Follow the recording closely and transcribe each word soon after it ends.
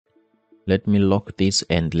Let me lock this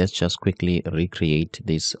and let's just quickly recreate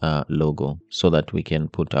this logo so that we can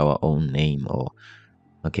put our own name. Or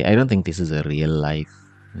okay, I don't think this is a real life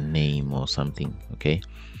name or something. Okay,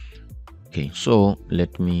 so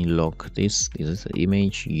let me lock this. This is the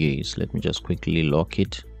image. Yes, let me just quickly lock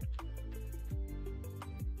it.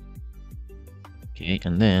 Okay,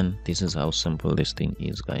 and then this is how simple this thing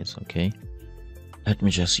is, guys. Okay, let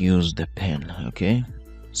me just use the pen. Okay,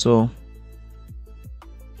 so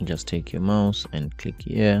just take your mouse and click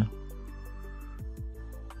here.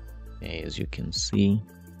 As you can see,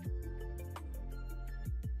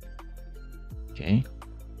 okay,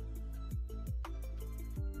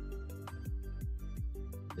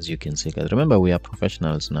 as you can see, guys, remember we are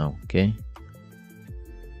professionals now. Okay,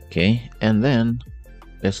 and then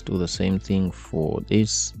let's do the same thing for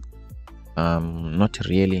this. Not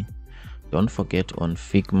really. Don't forget on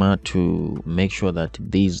Figma to make sure that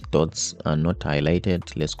these dots are not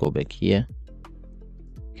highlighted. Let's go back here.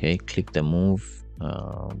 Okay, click the move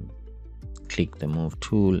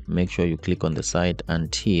tool. Make sure you click on the side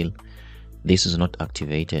until this is not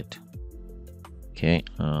activated. Okay,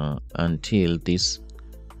 until this,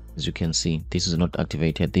 as you can see, this is not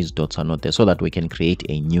activated, these dots are not there, so that we can create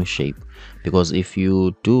a new shape. Because if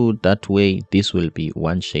you do that way, this will be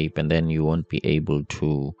one shape and then you won't be able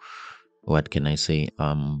to, what can I say,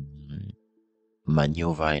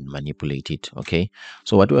 maneuver and manipulate it. Okay,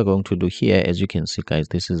 so what we're going to do here, as you can see, guys,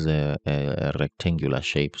 this is a rectangular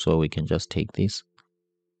shape, so we can just take this,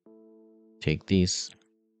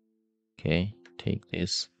 okay, take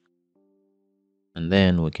this, and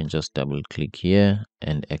then we can just double click here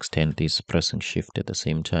and extend this, pressing shift at the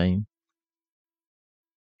same time.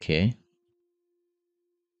 Okay,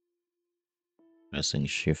 pressing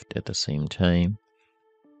shift at the same time,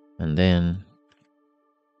 and then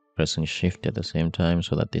pressing shift at the same time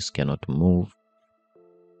so that this cannot move.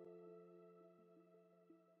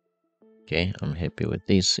 Okay, I'm happy with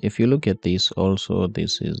this. If you look at this also,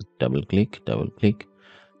 this is double click,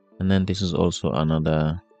 and then this is also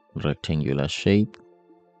another rectangular shape.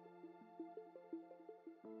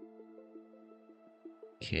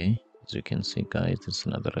 Okay, as you can see, guys, this is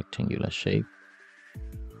another rectangular shape.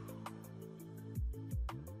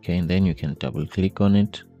 Okay, and then you can double click on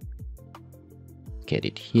it, get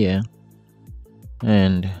it here,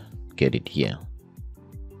 and get it here,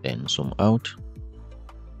 then zoom out.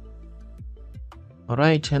 All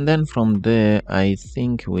right, and then from there, I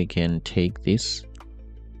think we can take this.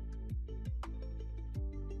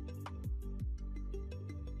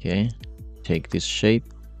 Okay, take this shape,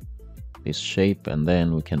 and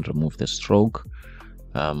then we can remove the stroke.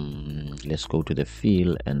 Let's go to the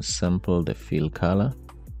fill and sample the fill color,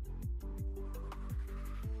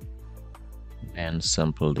 and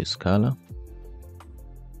sample this color,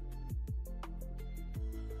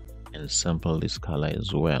 and sample this color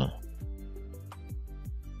as well.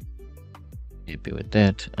 Happy with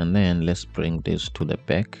that, and then let's bring this to the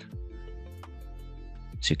back,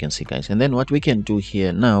 as you can see, guys. And then what we can do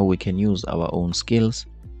here now, we can use our own skills,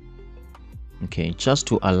 okay, just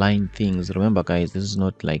to align things. Remember, guys, this is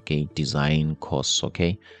not like a design course,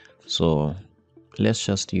 okay? So let's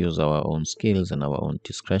just use our own skills and our own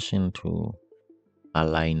discretion to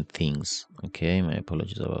align things. Okay, my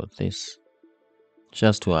apologies about this.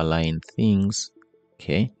 Just to align things,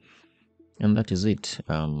 okay, and that is it.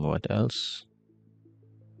 What else?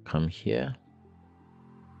 Come here.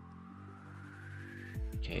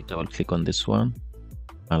 Okay, double click on this one,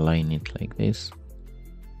 align it like this.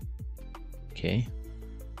 Okay,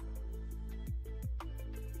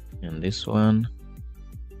 and this one,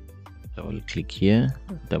 double click here,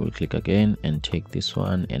 double click again, and take this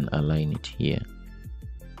one and align it here.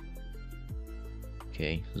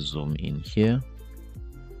 Okay, zoom in here.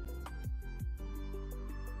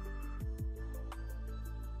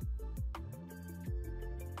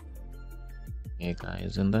 Okay,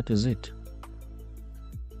 guys, and that is it.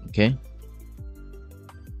 Okay,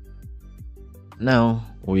 now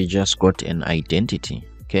we just got an identity.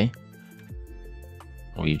 Okay,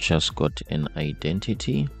 we just got an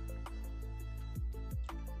identity.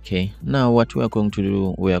 Okay, now what we are going to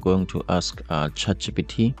do, we are going to ask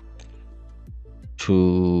ChatGPT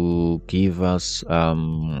to give us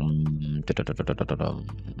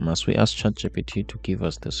must we ask ChatGPT to give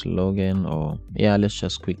us the slogan? Or yeah, let's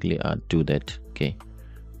just quickly do that. Okay,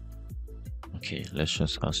 let's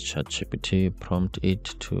just ask ChatGPT, prompt it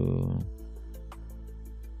to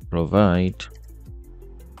provide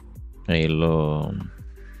a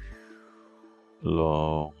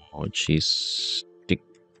logistics,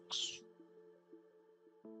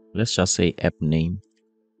 let's just say app name,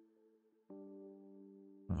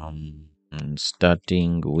 and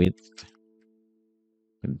starting with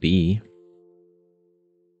B.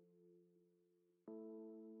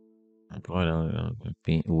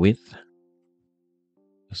 B with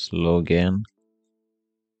a slogan.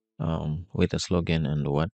 With a slogan and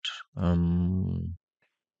what? Um,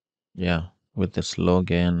 yeah, with the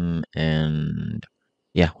slogan and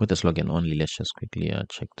yeah, with the slogan only. Let's just quickly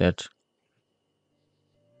check that.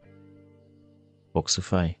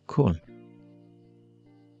 Boxify, cool.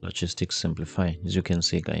 Logistics simplify, as you can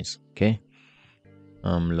see, guys. Okay.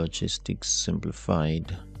 Logistics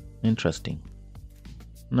simplified. Interesting.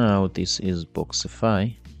 Now this is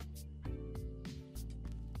Boxify.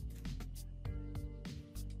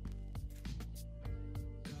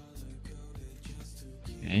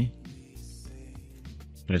 Okay.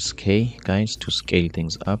 Press K, guys, to scale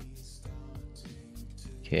things up.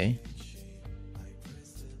 Okay.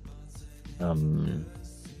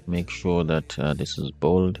 Make sure that this is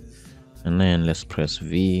bold, and then let's press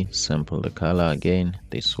V, sample the color again,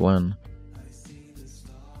 this one.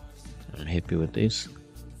 I'm happy with this.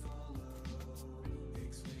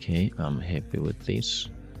 Okay, I'm happy with this.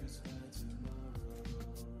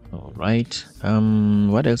 All right,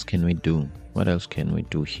 what else can we do? What else can we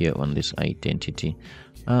do here on this identity?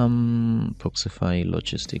 Proxify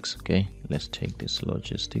logistics. Okay, let's take this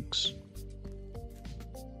logistics.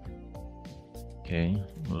 Okay,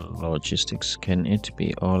 logistics, can it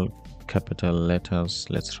be all capital letters?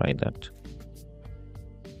 Let's try that.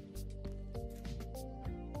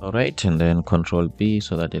 All right, and then Control B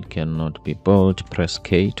so that it cannot be bold. Press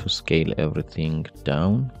K to scale everything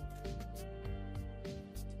down.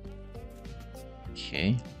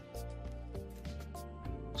 Okay,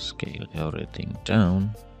 scale everything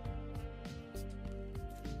down.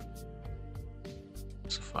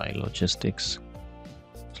 Specify logistics.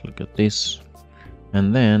 Let's look at this,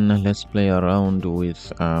 and then let's play around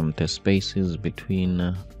with the spaces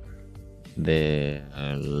between the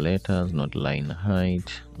letters, not line height,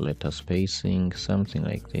 letter spacing, something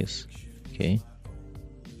like this. Okay,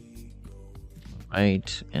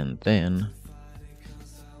 right, and then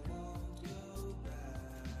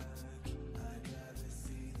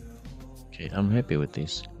okay, I'm happy with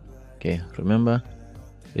this. Okay, remember,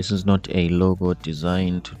 this is not a logo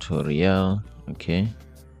design tutorial. Okay,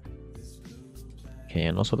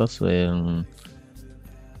 and also that's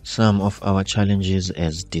some of our challenges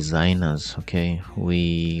as designers. Okay,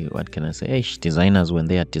 what can I say, designers, when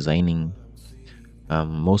they are designing,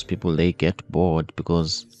 most people, they get bored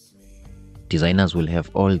because designers will have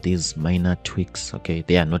all these minor tweaks. Okay,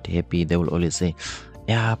 they are not happy, they will always say,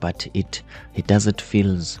 yeah, but it doesn't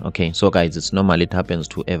feels okay. So guys, it's normal, it happens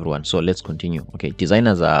to everyone. So let's continue. Okay,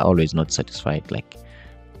 designers are always not satisfied. Like,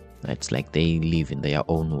 it's like they live in their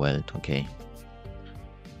own world. Okay,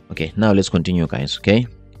 now let's continue, guys. Okay,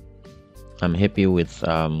 I'm happy with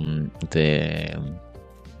the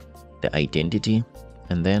identity,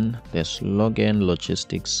 and then the slogan,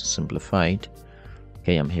 logistics simplified.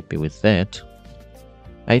 Okay, I'm happy with that.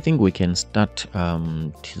 I think we can start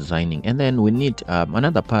designing, and then we need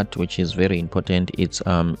another part which is very important. It's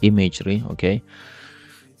imagery. Okay,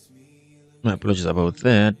 my apologies about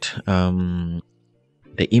that.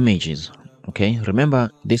 The images. Okay, remember,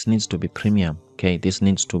 this needs to be premium. Okay, this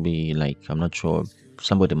needs to be like, I'm not sure,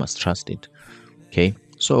 somebody must trust it. Okay,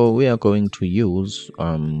 so we are going to use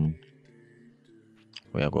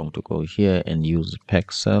we are going to go here and use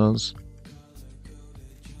pixels.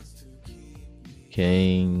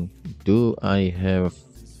 Okay, do I have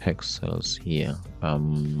pixels here?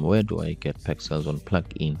 Where do I get pixels? On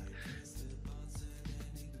plugin.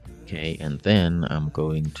 Okay, and then I'm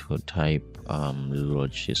going to type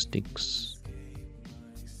logistics.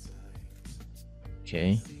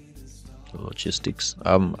 Okay, logistics.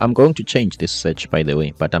 I'm going to change this search, by the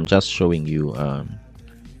way, but I'm just showing you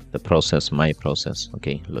the process, my process.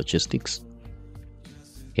 Okay, logistics.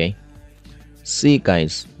 Okay, see,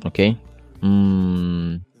 guys. Okay,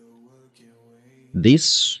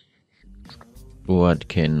 this, what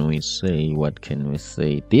can we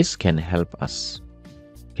say, this can help us.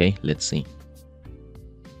 Okay, let's see.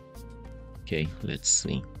 Okay, let's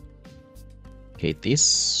see. Okay,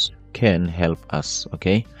 this can help us.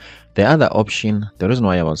 Okay, the other option, the reason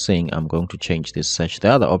why I was saying I'm going to change this search, the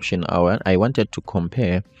other option, I wanted to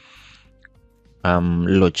compare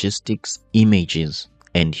logistics images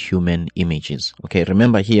and human images. Okay,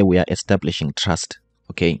 remember, here we are establishing trust.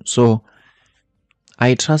 Okay, so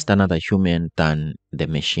I trust another human than the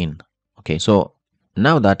machine. Okay, so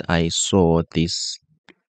now that I saw this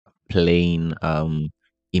plain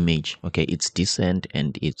image, okay, it's decent,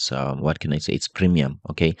 and it's what can I say, it's premium.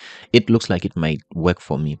 Okay, it looks like it might work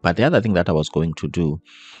for me. But the other thing that I was going to do,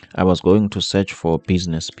 I was going to search for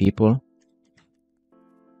business people.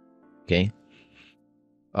 Okay.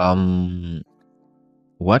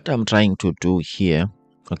 What I'm trying to do here,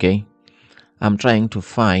 okay, I'm trying to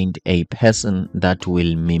find a person that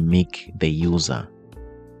will mimic the user.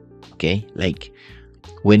 Okay, like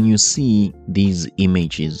when you see these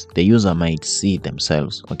images, the user might see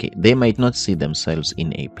themselves. Okay, they might not see themselves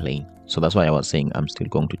in a plane. So that's why I was saying I'm still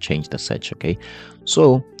going to change the search. Okay,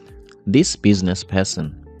 so this business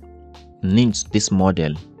person needs, this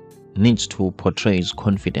model needs to portray is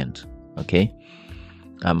confident. Okay,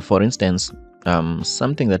 for instance,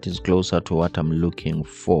 something that is closer to what I'm looking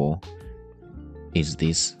for is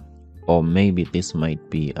this, or maybe this might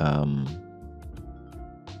be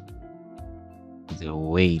the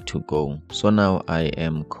way to go. So now I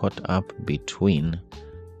am caught up between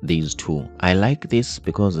these two. I like this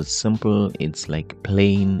because it's simple, it's like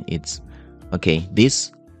plain, it's okay.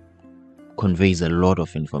 This conveys a lot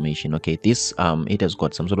of information. Okay, this it has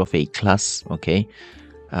got some sort of a class. Okay,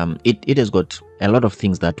 it has got a lot of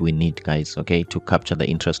things that we need, guys, okay, to capture the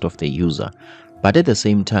interest of the user. But at the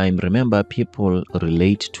same time, remember, people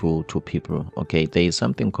relate to people. Okay, there is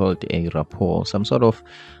something called a rapport, some sort of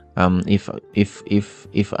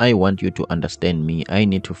if I want you to understand me, I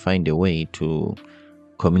need to find a way to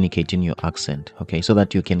communicate in your accent, okay, so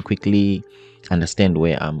that you can quickly understand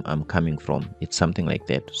where I'm coming from. It's something like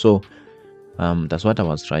that. So that's what I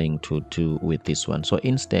was trying to do with this one. So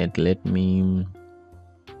instead, let me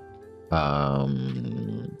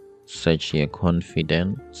search here,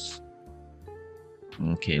 confidence.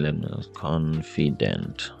 Okay, let me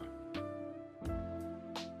confident.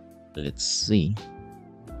 Let's see.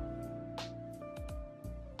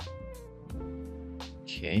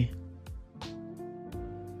 Okay.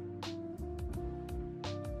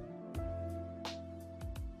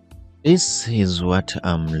 This is what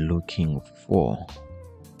I'm looking for.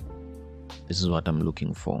 This is what I'm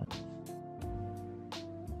looking for.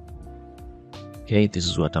 Okay, this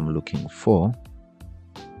is what I'm looking for.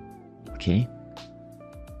 Okay.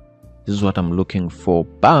 This is what I'm looking for,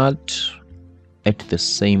 but at the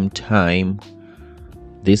same time,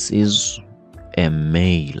 this is a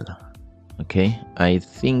male. Okay, I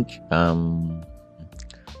think am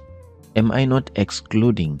I not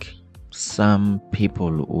excluding some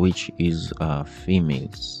people which is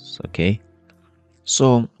females? Okay,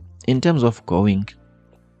 so in terms of going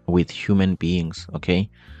with human beings, okay,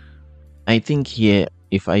 I think here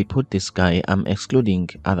if I put this guy, I'm excluding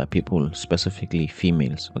other people, specifically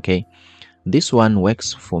females. Okay, this one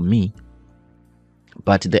works for me,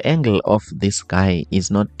 but the angle of this guy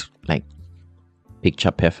is not like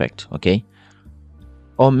picture perfect. Okay,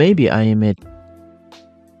 or maybe I am a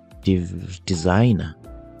designer.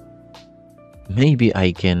 Maybe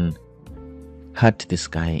I can cut this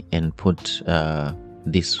guy and put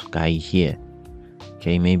this guy here.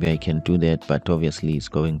 Okay, maybe I can do that, but obviously it's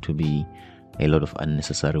going to be a lot of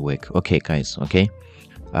unnecessary work. Okay, guys, okay,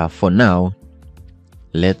 for now,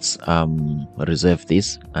 let's reserve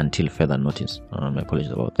this until further notice. My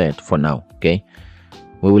apologies about that. For now, okay,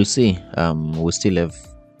 we will see. We still have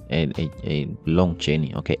a long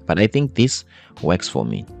journey. Okay, but I think this works for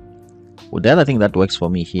me. Well, the other thing that works for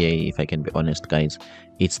me here, if I can be honest, guys,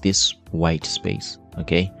 it's this white space.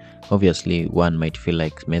 Okay, obviously one might feel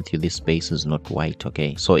like, Matthew, this space is not white.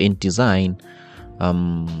 Okay, so in design,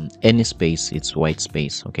 any space, it's white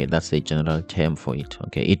space. Okay, that's the general term for it.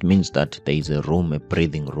 Okay, it means that there is a room, a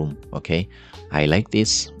breathing room. Okay, I like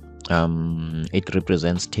this. It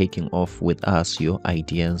represents taking off with us. Your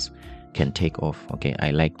ideas can take off. Okay,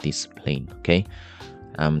 I like this plane. Okay,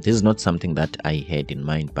 this is not something that I had in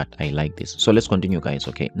mind, but I like this. So let's continue, guys.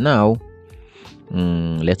 Okay, now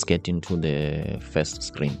let's get into the first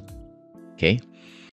screen. Okay,